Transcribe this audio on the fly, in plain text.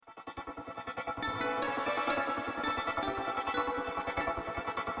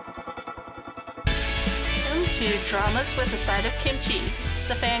to Dramas with a Side of Kimchi,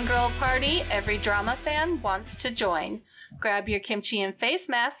 the fangirl party every drama fan wants to join. Grab your kimchi and face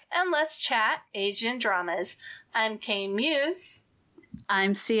masks and let's chat Asian dramas. I'm Kay Muse.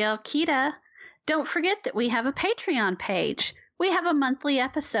 I'm CL Kita. Don't forget that we have a Patreon page. We have a monthly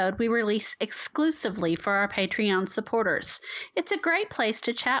episode we release exclusively for our Patreon supporters. It's a great place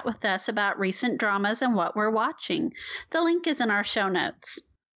to chat with us about recent dramas and what we're watching. The link is in our show notes.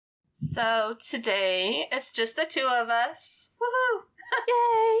 So today, it's just the two of us. Woohoo!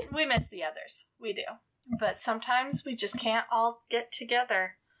 Yay! We miss the others. We do. But sometimes we just can't all get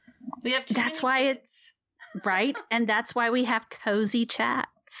together. We have too many That's why kids. it's right, and that's why we have cozy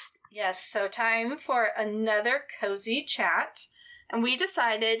chats. Yes, so time for another cozy chat. And we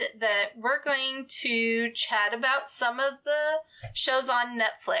decided that we're going to chat about some of the shows on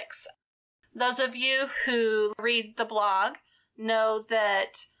Netflix. Those of you who read the blog know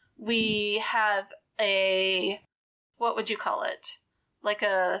that we have what would you call it? Like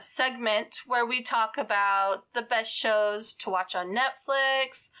a segment where we talk about the best shows to watch on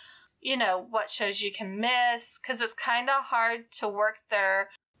Netflix, you know, what shows you can miss, because it's kind of hard to work their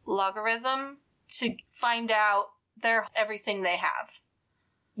logarithm to find out everything they have.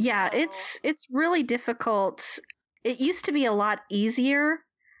 Yeah, So- it's really difficult. It used to be a lot easier,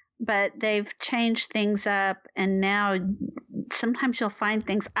 but they've changed things up, and now sometimes you'll find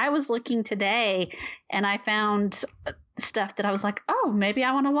things. I was looking today and I found stuff that I was like, oh, maybe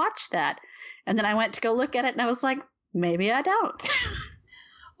I want to watch that. And then I went to go look at it and I was like, maybe I don't.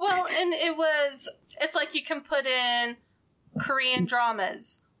 Well, and it's like you can put in Korean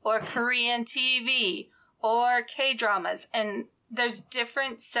dramas or Korean TV or K-dramas, and there's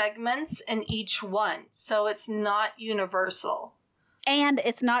different segments in each one, so it's not universal. And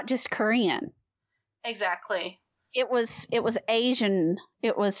it's not just Korean. Exactly. It was Asian.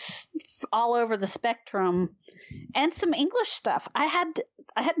 It was all over the spectrum, and some English stuff. I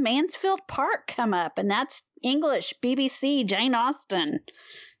had Mansfield Park come up, and that's English, BBC, Jane Austen.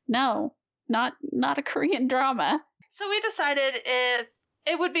 No, not a Korean drama. So we decided if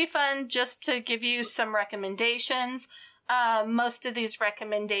it would be fun just to give you some recommendations. Most of these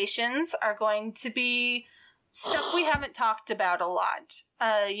recommendations are going to be stuff we haven't talked about a lot.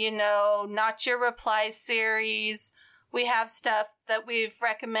 Not Your Reply series. We have stuff that we've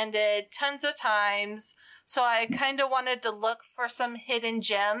recommended tons of times. So I kind of wanted to look for some hidden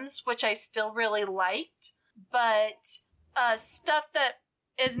gems, which I still really liked. But stuff that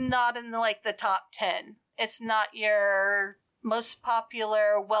is not in the top 10. It's not your most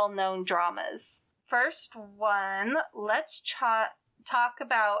popular, well-known dramas. First one, let's talk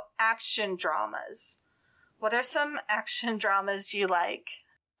about action dramas. What are some action dramas you like?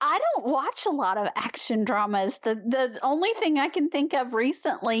 I don't watch a lot of action dramas. The only thing I can think of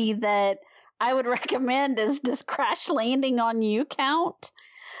recently that I would recommend is does Crash Landing on You count?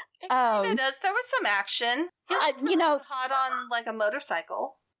 It kind of does. There was some action. Hot on a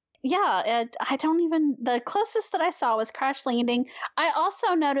motorcycle. Yeah, the closest that I saw was Crash Landing. I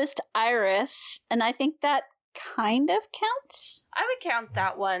also noticed Iris, and I think that kind of counts. I would count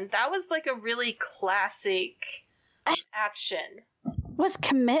that one. That was a really classic action. Was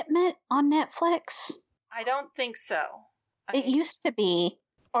Commitment on Netflix? I don't think so. It used to be.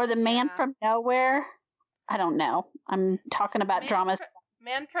 Or The Man from Nowhere? I don't know. I'm talking about dramas.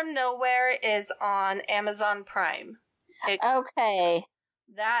 Man from Nowhere is on Amazon Prime. Okay.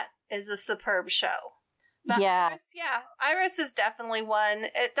 That is a superb show. But yeah. Iris is definitely one.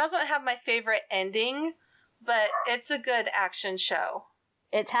 It doesn't have my favorite ending, but it's a good action show.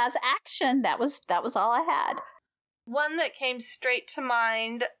 It has action. That was all I had. One that came straight to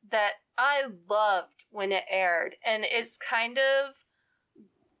mind that I loved when it aired, and it's kind of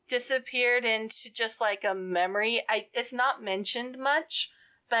disappeared into just a memory. It's not mentioned much,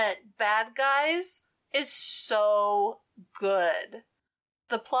 but Bad Guys is so good.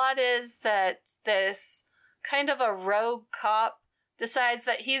 The plot is that this kind of a rogue cop decides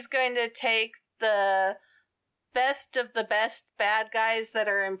that he's going to take the best of the best bad guys that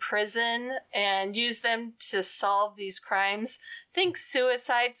are in prison and use them to solve these crimes. Think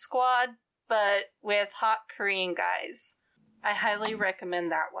Suicide Squad, but with hot Korean guys. I highly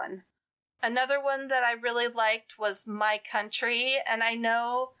recommend that one. Another one that I really liked was My Country, and I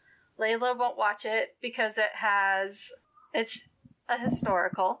know Layla won't watch it because it's a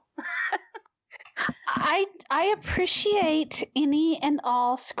historical. I appreciate any and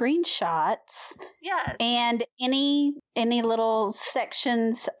all screenshots. Yes. And any little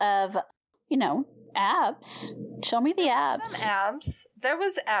sections of, abs. Show me the abs. Some abs. There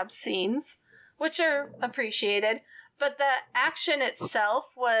was ab scenes, which are appreciated. But the action itself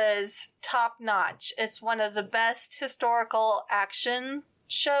was top notch. It's one of the best historical action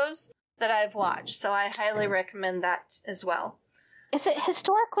shows that I've watched, so I highly recommend that as well. Is it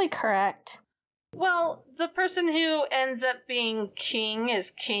historically correct? Well, the person who ends up being king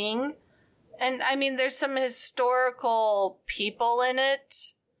is king. And I mean, there's some historical people in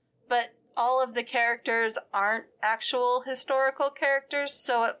it, but all of the characters aren't actual historical characters,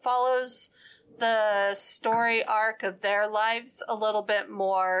 so it follows the story arc of their lives a little bit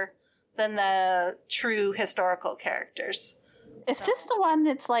more than the true historical characters. Is this the one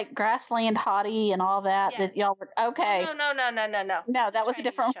that's like Grassland Hottie and all that? Yes. That y'all were okay? No. No, that was a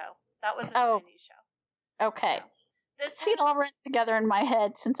different show. That was a Chinese show. Okay. No. See, it all runs together in my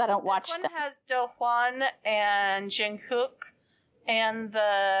head since I don't watch them. This one has Do Hwan and Jing Hook and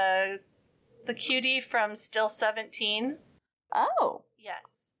the cutie from Still 17. Oh.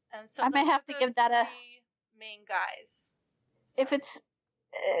 Yes. And so I may have to give that a main guys. So. If it's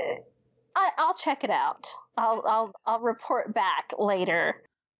I'll check it out. I'll report back later.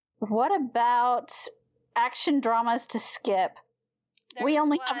 What about action dramas to skip? We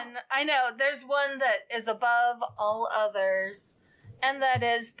only have... I know, there's one that is above all others, and that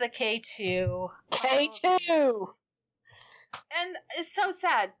is the K2. K2! And it's so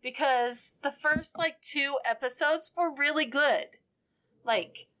sad, because the first, 2 episodes were really good.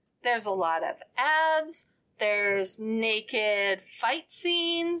 There's a lot of abs, there's naked fight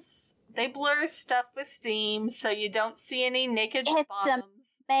scenes, they blur stuff with steam, so you don't see any naked bottoms.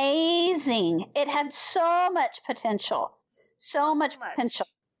 It's amazing. It had so much potential. So much potential.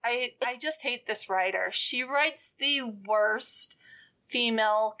 I just hate this writer. She writes the worst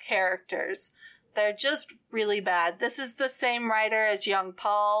female characters. They're just really bad. This is the same writer as Young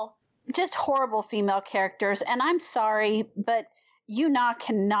Paul. Just horrible female characters. And I'm sorry, but Yuna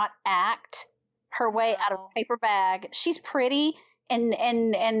cannot act her way out of a paper bag. She's pretty, and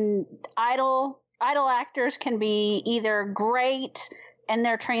idol actors can be either great in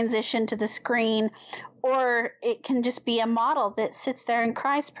their transition to the screen, or it can just be a model that sits there and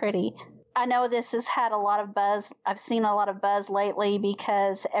cries pretty. I know this has had a lot of buzz. I've seen a lot of buzz lately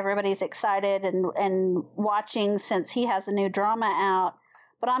because everybody's excited and watching since he has a new drama out.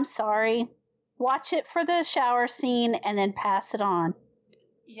 But I'm sorry. Watch it for the shower scene and then pass it on.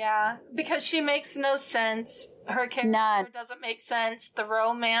 Yeah, because she makes no sense. Her character doesn't make sense. The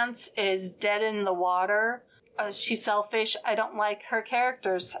romance is dead in the water. She's selfish. I don't like her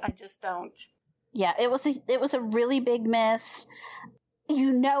characters. I just don't. Yeah, it was a really big miss.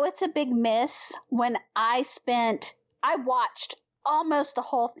 You know it's a big miss when I watched almost the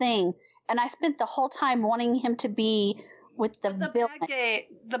whole thing, and I spent the whole time wanting him to be with the villain.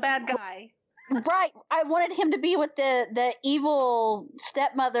 The bad guy. Right. I wanted him to be with the evil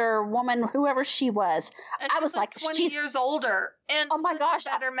stepmother woman, whoever she was. And I was like 20 years older, and oh my gosh, a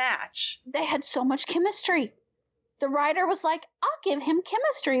better match. They had so much chemistry. The writer was like, I'll give him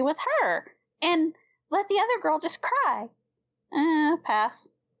chemistry with her and let the other girl just cry. Pass.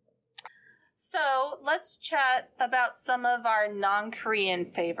 So let's chat about some of our non-Korean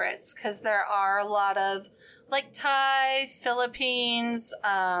favorites, because there are a lot of Thai, Philippines,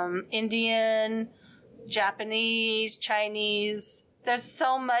 Indian, Japanese, Chinese. There's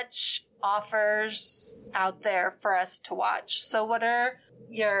so much offers out there for us to watch. So what are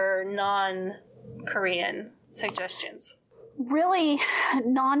your non-Korean suggestions? Really,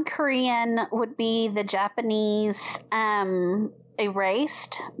 non-Korean would be the Japanese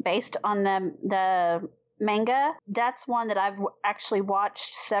Erased, based on the manga. That's one that I've actually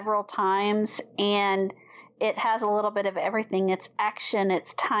watched several times, and it has a little bit of everything. It's action,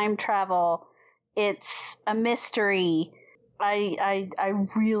 it's time travel, it's a mystery. I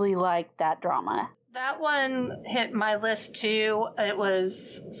really like that drama. That one hit my list too. It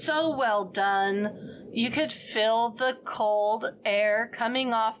was so well done. You could feel the cold air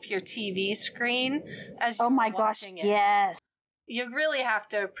coming off your TV screen as you were watching it. Yes. You really have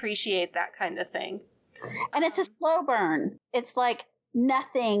to appreciate that kind of thing. And it's a slow burn. It's like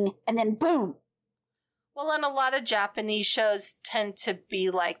nothing, and then boom. Well, and a lot of Japanese shows tend to be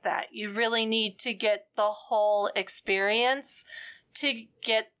like that. You really need to get the whole experience to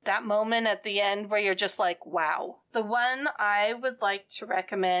get that moment at the end where you're just like, wow. The one I would like to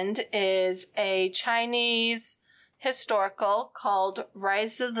recommend is a Chinese historical called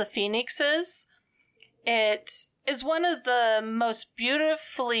Rise of the Phoenixes. It is one of the most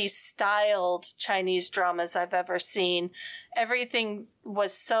beautifully styled Chinese dramas I've ever seen. Everything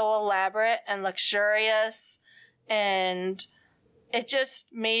was so elaborate and luxurious, and it just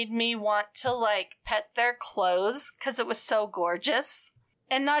made me want to pet their clothes because it was so gorgeous.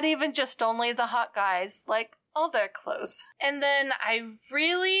 And not even just only the hot guys, Oh, they're close. And then I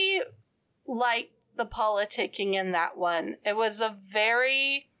really liked the politicking in that one. It was a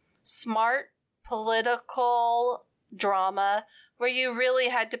very smart political drama where you really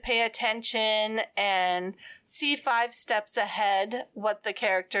had to pay attention and see 5 steps ahead what the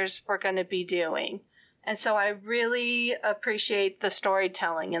characters were going to be doing. And so I really appreciate the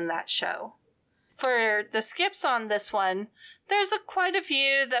storytelling in that show. For the skips on this one, there's quite a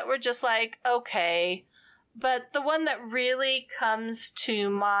few that were just like, okay. But the one that really comes to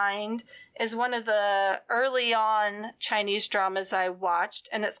mind is one of the early on Chinese dramas I watched,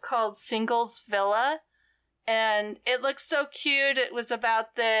 and it's called Singles Villa. And it looks so cute. It was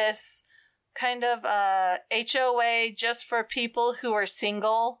about this kind of HOA just for people who are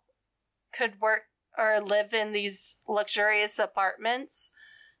single, could work or live in these luxurious apartments.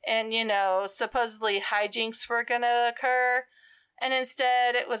 And, you know, supposedly hijinks were going to occur. And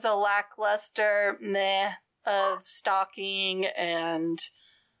instead, it was a lackluster meh of stalking and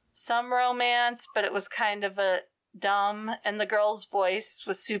some romance, but it was kind of a dumb, and the girl's voice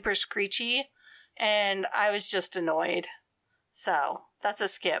was super screechy, and I was just annoyed. So, that's a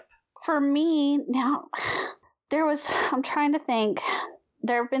skip. For me, now, I'm trying to think.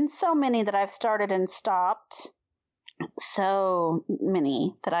 There have been so many that I've started and stopped. So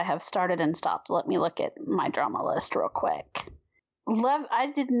many that I have started and stopped. Let me look at my drama list real quick.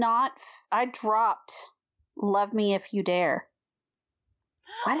 I dropped Love Me If You Dare.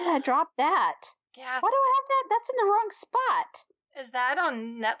 Why did I drop that? Yeah. Why do I have that? That's in the wrong spot. Is that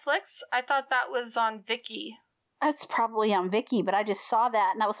on Netflix? I thought that was on Viki. It's probably on Viki, but I just saw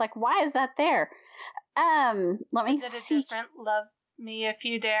that and I was like, why is that there? Let me see. Is it a different Love Me If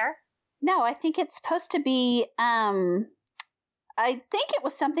You Dare? No, I think it's supposed to be, I think it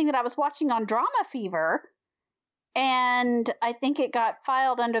was something that I was watching on Drama Fever, and I think it got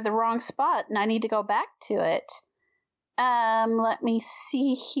filed under the wrong spot, and I need to go back to it. Let me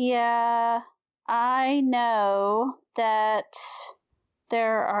see here. I know that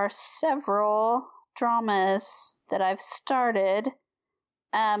there are several dramas that I've started.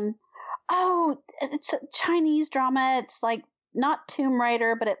 It's a Chinese drama. It's like not Tomb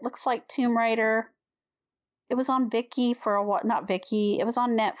Raider, but it looks like Tomb Raider. It was on Viki for a while. Not Viki. It was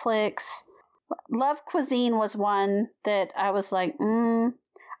on Netflix. Love Cuisine was one that I was like,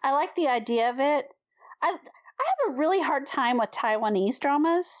 I like the idea of it. I have a really hard time with Taiwanese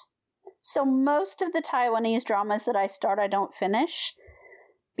dramas. So most of the Taiwanese dramas that I start, I don't finish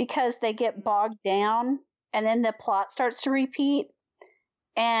because they get bogged down and then the plot starts to repeat.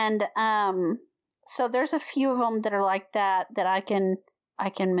 And so there's a few of them that are like that I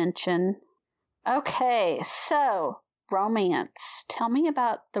can mention. Okay, so romance. Tell me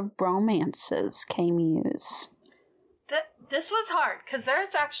about the romances, K-Muse. This was hard because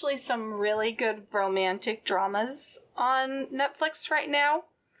there's actually some really good romantic dramas on Netflix right now.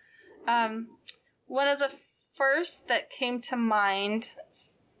 One of the first that came to mind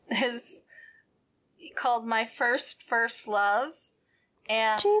is called My First Love.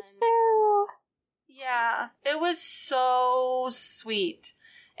 And Jisoo. Yeah, it was so sweet.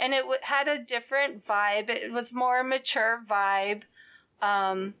 And it had a different vibe. It was more mature vibe.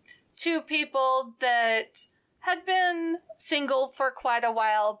 2 people that had been single for quite a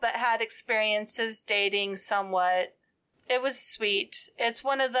while, but had experiences dating somewhat. It was sweet. It's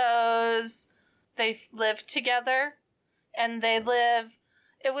one of those, they live together, and it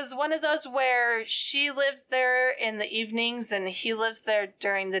was one of those where she lives there in the evenings and he lives there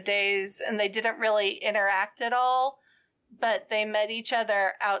during the days, and they didn't really interact at all, but they met each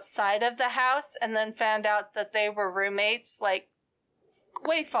other outside of the house and then found out that they were roommates, like,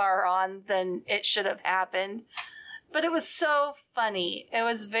 way far on than it should have happened. But it was so funny. It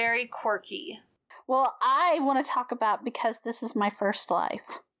was very quirky. Well, I want to talk about Because This Is My First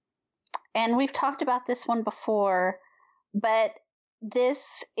Life. And we've talked about this one before, but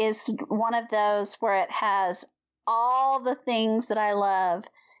this is one of those where it has all the things that I love.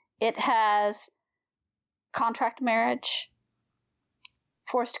 It has contract marriage,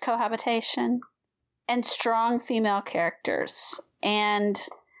 forced cohabitation, and strong female characters. And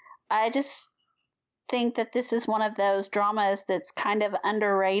I just think that this is one of those dramas that's kind of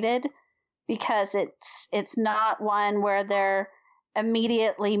underrated because it's not one where they're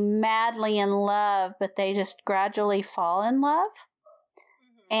immediately madly in love, but they just gradually fall in love.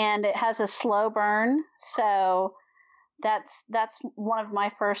 Mm-hmm. And it has a slow burn. So that's one of my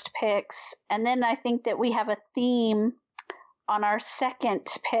first picks. And then I think that we have a theme on our second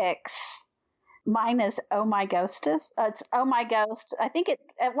picks. Mine is Oh My Ghostess. It's Oh My Ghost. I think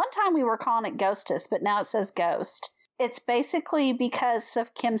at one time we were calling it Ghostess, but now it says Ghost. It's basically because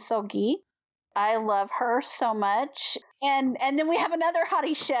of Kim So-gi. I love her so much. And then we have another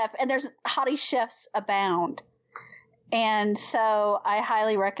hottie chef, and there's hottie chefs abound. And so I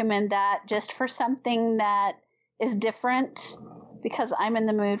highly recommend that just for something that is different, because I'm in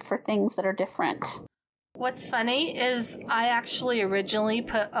the mood for things that are different. What's funny is I actually originally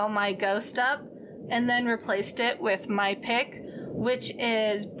put Oh My Ghost up and then replaced it with my pick, which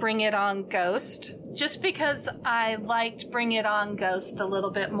is Bring It On Ghost, just because I liked Bring It On Ghost a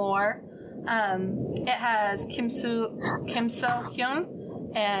little bit more. It has Kim So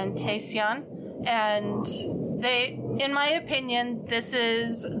Hyun and Taeseon, and they, in my opinion, this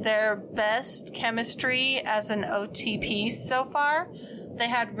is their best chemistry as an OTP so far. They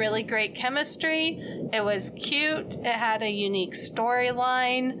had really great chemistry. It was cute. It had a unique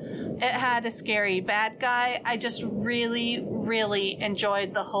storyline. It had a scary bad guy. I just really, really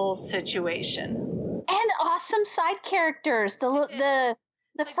enjoyed the whole situation. And awesome side characters. The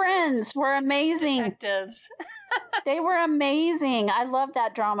friends were amazing. Detectives. They were amazing. I love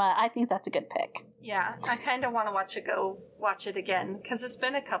that drama. I think that's a good pick. Yeah, I kind of want to watch it again because it's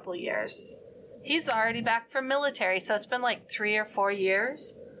been a couple years. He's already back from military, so it's been like 3 or 4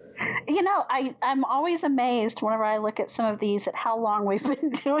 years. You know, I'm always amazed whenever I look at some of these at how long we've been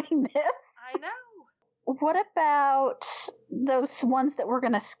doing this. I know. What about those ones that we're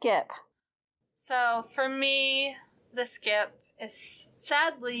going to skip? So for me, the skip is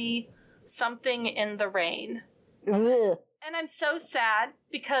sadly Something in the Rain. Ugh. And I'm so sad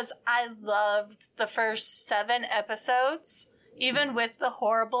because I loved the first 7 episodes. Even with the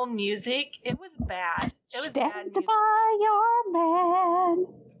horrible music, it was bad. It was bad music. By your man.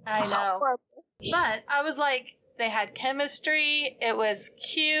 I know. But I was like, they had chemistry. It was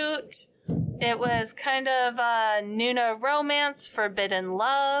cute. It was kind of a Nuna romance, forbidden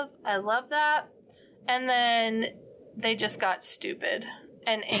love. I love that. And then they just got stupid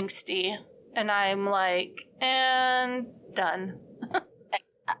and angsty. And I'm like, and done.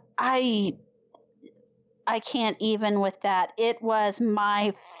 I can't even with that. It was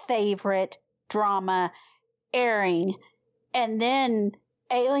my favorite drama airing. And then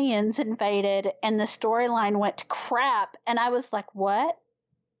aliens invaded and the storyline went to crap. And I was like, what?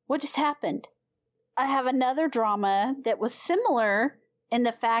 What just happened? I have another drama that was similar in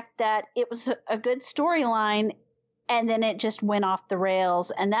the fact that it was a good storyline and then it just went off the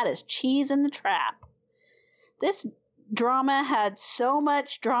rails. And that is Cheese in the Trap. This drama had so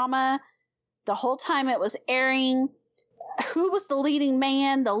much drama the whole time it was airing. Who was the leading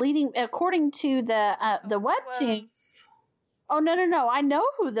man? According to the webtoon. Oh no! I know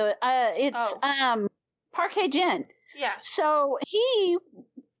who it's Park Hae-jin. Yeah. So he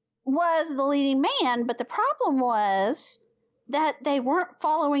was the leading man, but the problem was that they weren't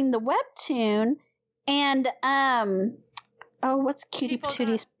following the webtoon, and what's Cutie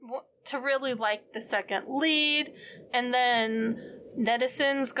Patooties? To really like the second lead, and then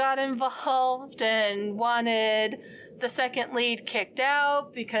netizens got involved and wanted the second lead kicked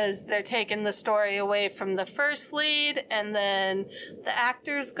out because they're taking the story away from the first lead, and then the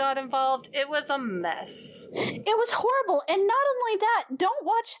actors got involved. It was a mess. It was horrible. And not only that, don't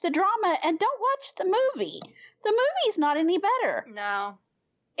watch the drama and don't watch the movie. The movie's not any better. No.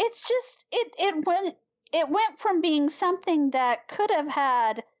 It's just it went from being something that could have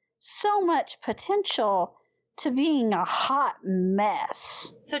had so much potential to being a hot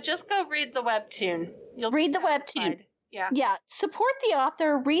mess. So just go read the webtoon. You'll read the webtoon. Yeah. Yeah. Support the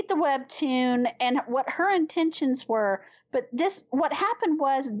author, read the webtoon and what her intentions were. But what happened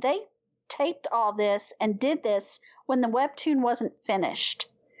was they taped all this and did this when the webtoon wasn't finished.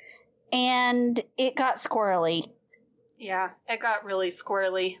 And it got squirrely. Yeah, it got really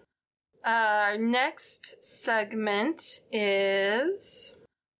squirrely. Our next segment is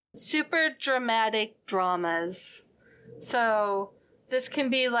super dramatic dramas. So this can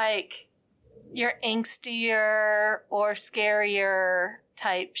be like your angstier or scarier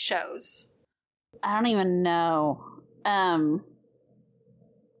type shows. I don't even know. I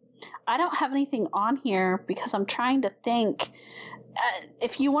don't have anything on here because I'm trying to think.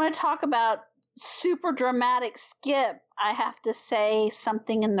 If you want to talk about super dramatic skip, I have to say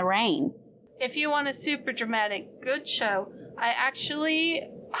Something in the Rain. If you want a super dramatic good show, I actually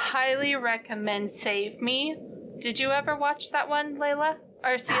highly recommend Save Me. Did you ever watch that one, Layla?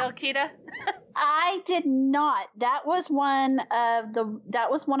 Or CL Kita? I did not. That was one of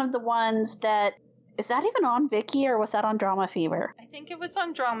the ones that, is that even on Viki or was that on Drama Fever? I think it was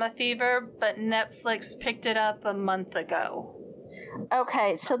on Drama Fever, but Netflix picked it up a month ago.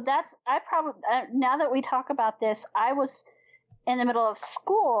 Okay, so now that we talk about this, I was in the middle of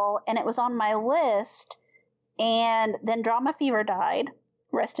school and it was on my list, and then Drama Fever died,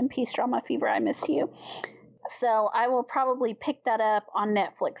 Rest in peace, Drama Fever. I miss you. So I will probably pick that up on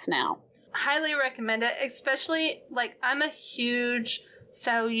Netflix now. Highly recommend it, especially, like, I'm a huge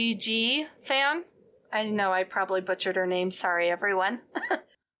Seo Ye-ji fan. I know I probably butchered her name. Sorry, everyone.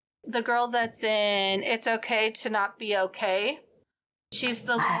 The girl that's in It's Okay to Not Be Okay. She's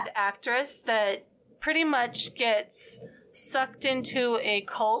the lead actress that pretty much gets sucked into a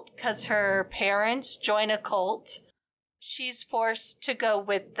cult because her parents join a cult. She's forced to go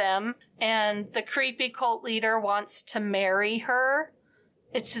with them, and the creepy cult leader wants to marry her.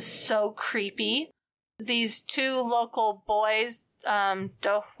 It's just so creepy. These two local boys,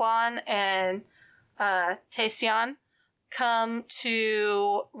 Do-hwan and Tae-seon, come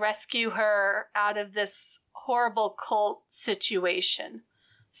to rescue her out of this horrible cult situation.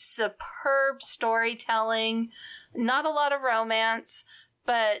 Superb storytelling, not a lot of romance,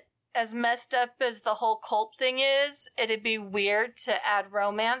 but as messed up as the whole cult thing is, it'd be weird to add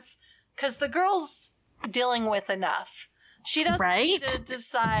romance because the girl's dealing with enough. She doesn't need to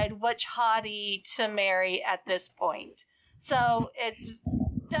decide which hottie to marry at this point. So it's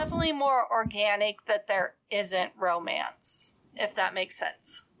definitely more organic that there isn't romance, if that makes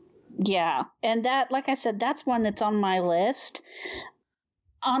sense. Yeah. And that, like I said, that's one that's on my list.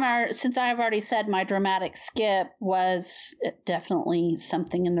 Since I've already said my dramatic skip was definitely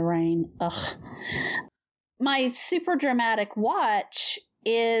Something in the Rain. Ugh. My super dramatic watch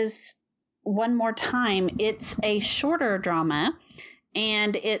is One More Time. It's a shorter drama,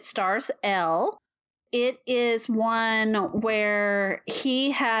 and it stars Elle. It is one where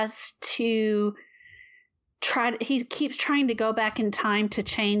he has to he keeps trying to go back in time to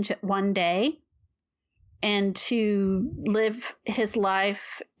change one day and to live his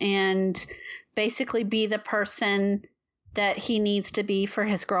life and basically be the person that he needs to be for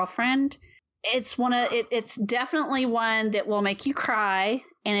his girlfriend. It's definitely one that will make you cry,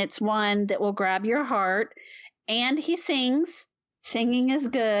 and it's one that will grab your heart. And he sings. Singing is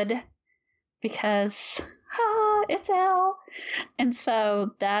good because it's Elle. And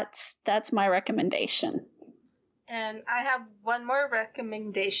so that's my recommendation. And I have one more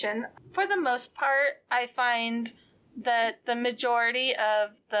recommendation. For the most part, I find that the majority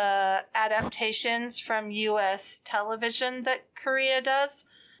of the adaptations from U.S. television that Korea does,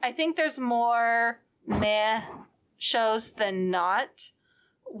 I think there's more meh shows than not.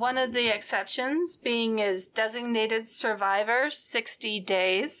 One of the exceptions being is Designated Survivor, 60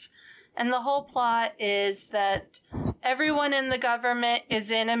 Days. And the whole plot is that everyone in the government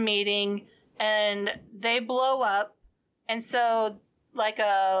is in a meeting and they blow up. And so, like,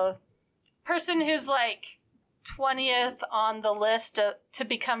 a person who's, like, 20th on the list to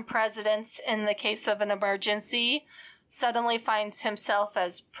become president in the case of an emergency suddenly finds himself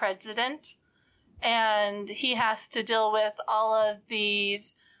as president. And he has to deal with all of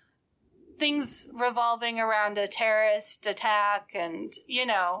these things revolving around a terrorist attack and,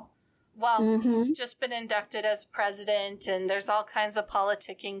 well, he's just been inducted as president, and there's all kinds of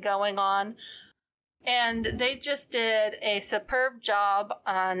politicking going on. And they just did a superb job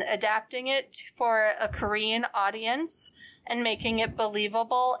on adapting it for a Korean audience and making it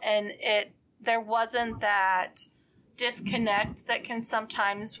believable. And there wasn't that disconnect that can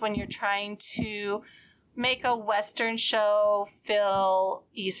sometimes when you're trying to make a Western show feel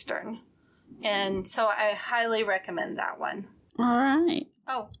Eastern. And so I highly recommend that one. All right.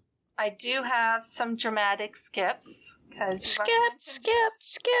 Oh, I do have some dramatic skips. Skip.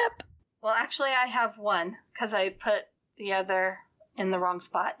 Well, actually, I have one because I put the other in the wrong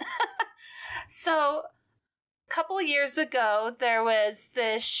spot. So, a couple years ago, there was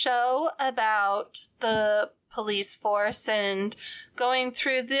this show about the police force and going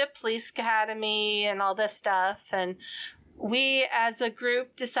through the police academy and all this stuff. And we, as a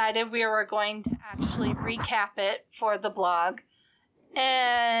group, decided we were going to actually recap it for the blog.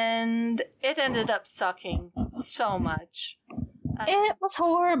 And it ended up sucking so much. It was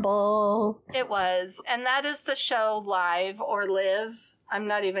horrible. It was. And that is the show Live or Live. I'm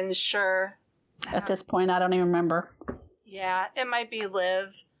not even sure. At this point, I don't even remember. Yeah, it might be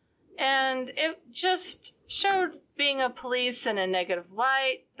Live. And it just showed being a police in a negative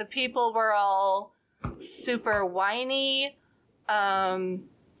light. The people were all super whiny.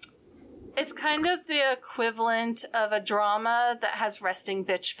 It's kind of the equivalent of a drama that has resting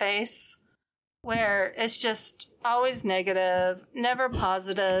bitch face, where it's just always negative, never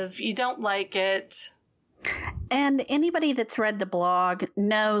positive. You don't like it. And anybody that's read the blog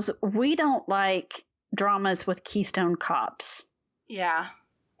knows we don't like dramas with Keystone Cops. Yeah.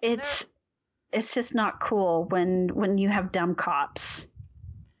 It's just not cool when you have dumb cops.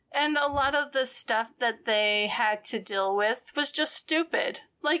 And a lot of the stuff that they had to deal with was just stupid.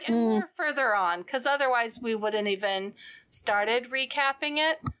 Like, and we're further on, because otherwise we wouldn't even started recapping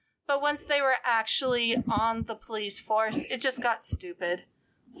it. But once they were actually on the police force, it just got stupid.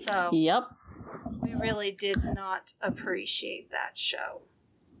 So, Yep. we really did not appreciate that show.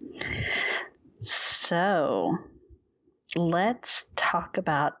 So, let's talk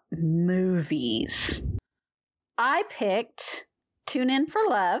about movies. I picked Tune In for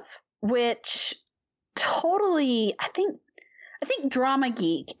Love, which totally, I think Drama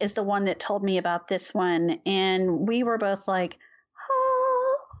Geek is the one that told me about this one, and we were both like,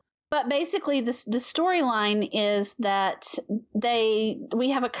 oh. But basically, the storyline is that we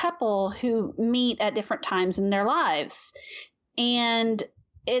have a couple who meet at different times in their lives, and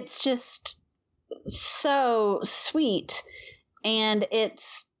it's just so sweet. And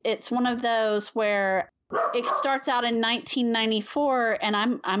it's one of those where it starts out in 1994,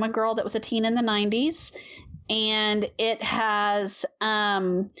 and I'm a girl that was a teen in the 90s, and it has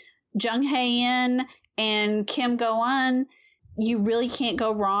Jung Hae-in and Kim Go-eun. You really can't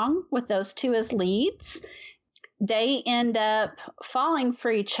go wrong with those two as leads. They end up falling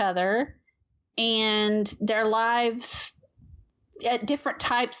for each other, and their lives at different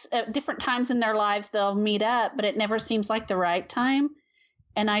times in their lives they'll meet up, but it never seems like the right time.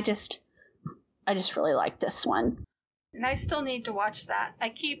 And I just really like this one. And I still need to watch that. I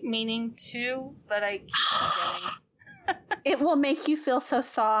keep meaning to, but I keep forgetting. It will make you feel so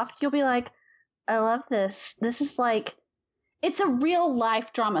soft. You'll be like, I love this. This is like, it's a real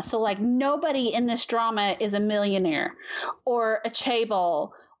life drama. So like nobody in this drama is a millionaire or a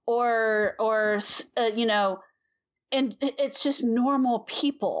chaebol or you know, and it's just normal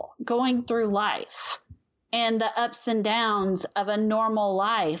people going through life and the ups and downs of a normal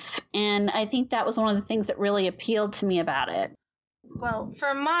life. And I think that was one of the things that really appealed to me about it. Well,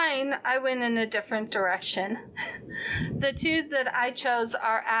 for mine, I went in a different direction. The two that I chose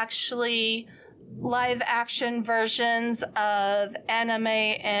are actually live action versions of anime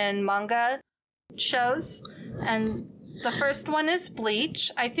and manga shows. And the first one is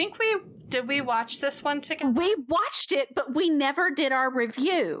Bleach. I think did we watch this one together? We watched it, but we never did our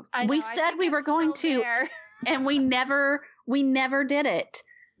review. We said we were going to, and we never did it.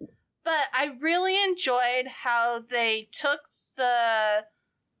 But I really enjoyed how they took the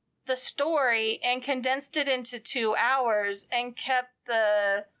story and condensed it into 2 hours and kept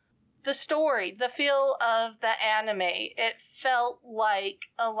the story, the feel of the anime. It felt like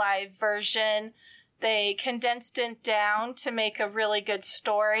a live version. They condensed it down to make a really good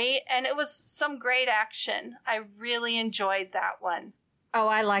story, and it was some great action. I really enjoyed that one. Oh,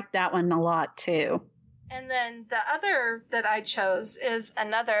 I like that one a lot, too. And then the other that I chose is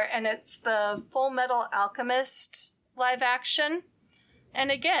another, and it's the Full Metal Alchemist live action. And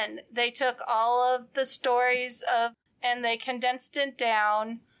again, they took all of the stories and they condensed it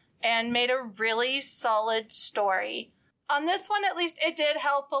down and made a really solid story. On this one, at least, it did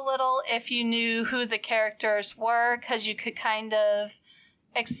help a little if you knew who the characters were, because you could kind of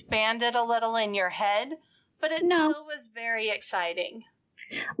expand it a little in your head. But it still was very exciting.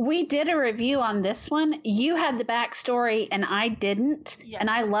 We did a review on this one. You had the backstory and I didn't, and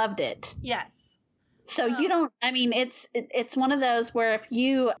I loved it. Yes. So you don't, I mean, it's one of those where if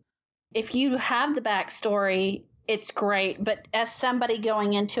you have the backstory, it's great. But as somebody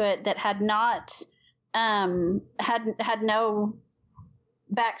going into it that had not, had no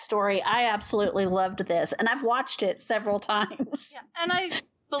backstory, I absolutely loved this. And I've watched it several times. Yeah. And I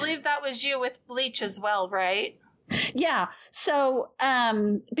believe that was you with Bleach as well, right? Yeah. So,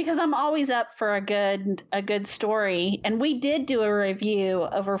 because I'm always up for a good story, and we did do a review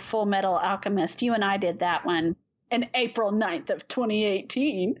over Full Metal Alchemist. You and I did that one in April 9th of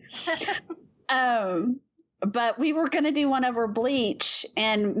 2018. But we were going to do one over Bleach,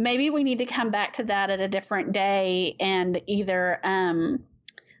 and maybe we need to come back to that at a different day and either,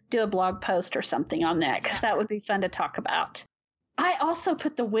 do a blog post or something on that, because that would be fun to talk about. I also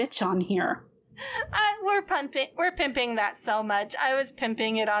put The Witch on here. We're pimping that so much. I was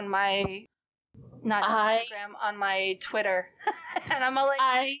pimping it on my, not Instagram, on my Twitter. And I'm all like,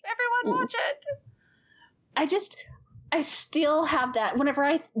 everyone watch it. I still have that.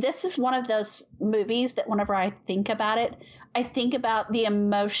 This is one of those movies that whenever I think about it, I think about the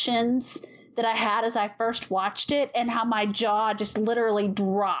emotions that I had as I first watched it and how my jaw just literally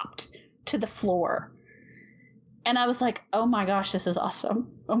dropped to the floor. And I was like, oh my gosh, this is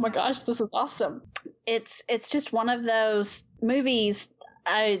awesome. Oh my gosh, this is awesome. It's just one of those movies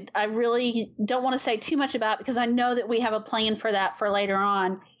I really don't want to say too much about, because I know that we have a plan for that for later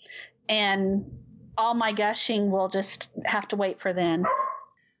on. And all my gushing will just have to wait for then.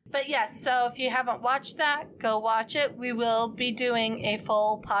 But yes, so if you haven't watched that, go watch it. We will be doing a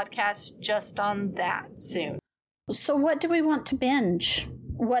full podcast just on that soon. So what do we want to binge?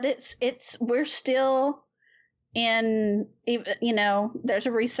 We're still in, there's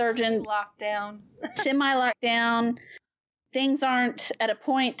a resurgence. Lockdown. Semi-lockdown. Things aren't at a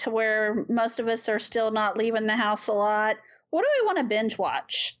point to where most of us are still not leaving the house a lot. What do we want to binge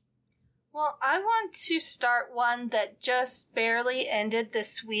watch? Well, I want to start one that just barely ended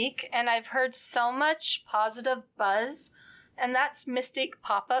this week, and I've heard so much positive buzz, and that's Mystic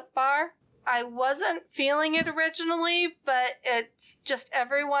Pop-Up Bar. I wasn't feeling it originally, but it's just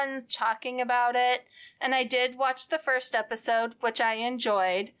everyone's talking about it, and I did watch the first episode, which I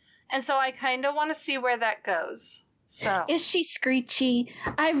enjoyed, and so I kind of want to see where that goes. So, is she screechy?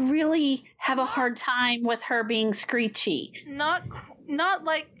 I really have a hard time with her being screechy. Not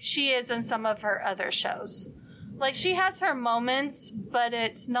like she is in some of her other shows. Like, she has her moments, but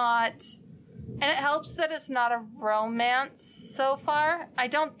it's not... And it helps that it's not a romance so far. I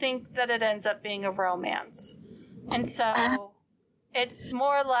don't think that it ends up being a romance. And so, it's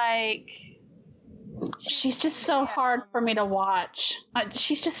more like... She's just so hard for me to watch.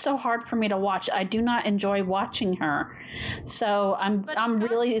 She's just so hard for me to watch. I do not enjoy watching her. So, I'm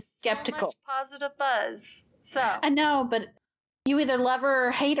really skeptical. So much positive buzz. So I know, but... You either love her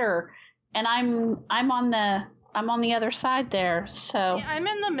or hate her, and I'm on the other side there. So yeah, I'm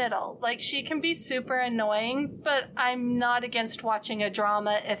in the middle. Like, she can be super annoying, but I'm not against watching a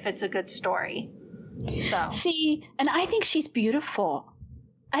drama if it's a good story. So see, and I think she's beautiful.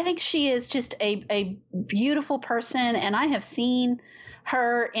 I think she is just a beautiful person, and I have seen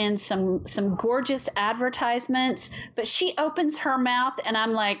her in some gorgeous advertisements. But she opens her mouth, and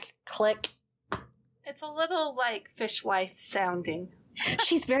I'm like, click. It's a little like fishwife sounding.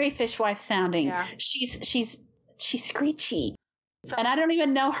 She's very fishwife sounding. Yeah. She's screechy. So, and I don't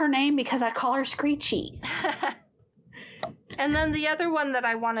even know her name because I call her Screechy. And then the other one that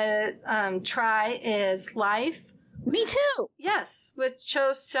I want to try is Life. Me too. Yes, with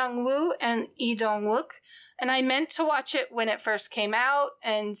Cho Seung-woo and Lee Dong-wook. And I meant to watch it when it first came out,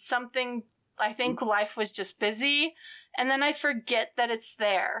 and I think life was just busy. And then I forget that it's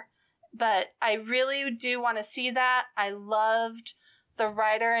there. But I really do want to see that. I loved the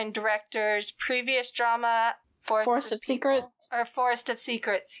writer and director's previous drama, Forest of Secrets. Or Forest of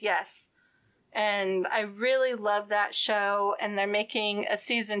Secrets, yes. And I really love that show, and they're making a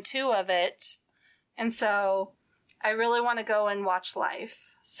season 2 of it. And so I really want to go and watch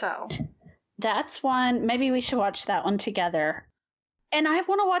Life. So that's one. Maybe we should watch that one together. And I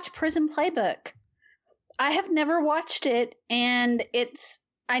want to watch Prison Playbook. I have never watched it, and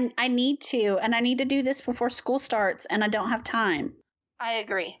I need to, and I need to do this before school starts, and I don't have time. I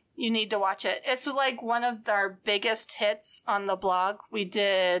agree. You need to watch it. It's like one of our biggest hits on the blog. We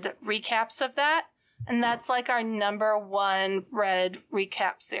did recaps of that, and that's like our #1 read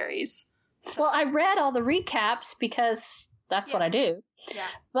recap series. So. Well, I read all the recaps because that's what I do. Yeah.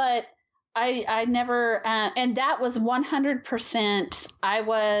 But I never, and that was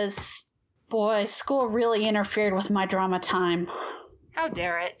 100%. School really interfered with my drama time. How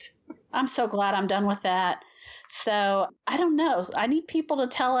dare it? I'm so glad I'm done with that. So, I don't know. I need people to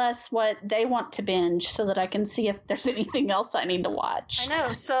tell us what they want to binge so that I can see if there's anything else I need to watch. I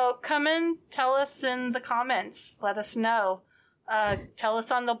know. So, come and tell us in the comments. Let us know. Tell us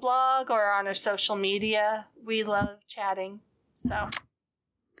on the blog or on our social media. We love chatting. So.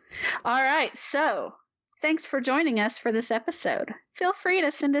 All right. So, thanks for joining us for this episode. Feel free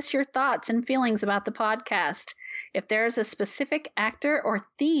to send us your thoughts and feelings about the podcast. If there is a specific actor or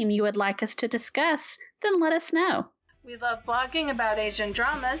theme you would like us to discuss, then let us know. We love blogging about Asian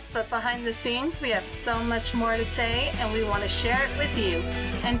dramas, but behind the scenes we have so much more to say, and we want to share it with you.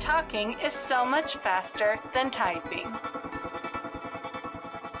 And talking is so much faster than typing.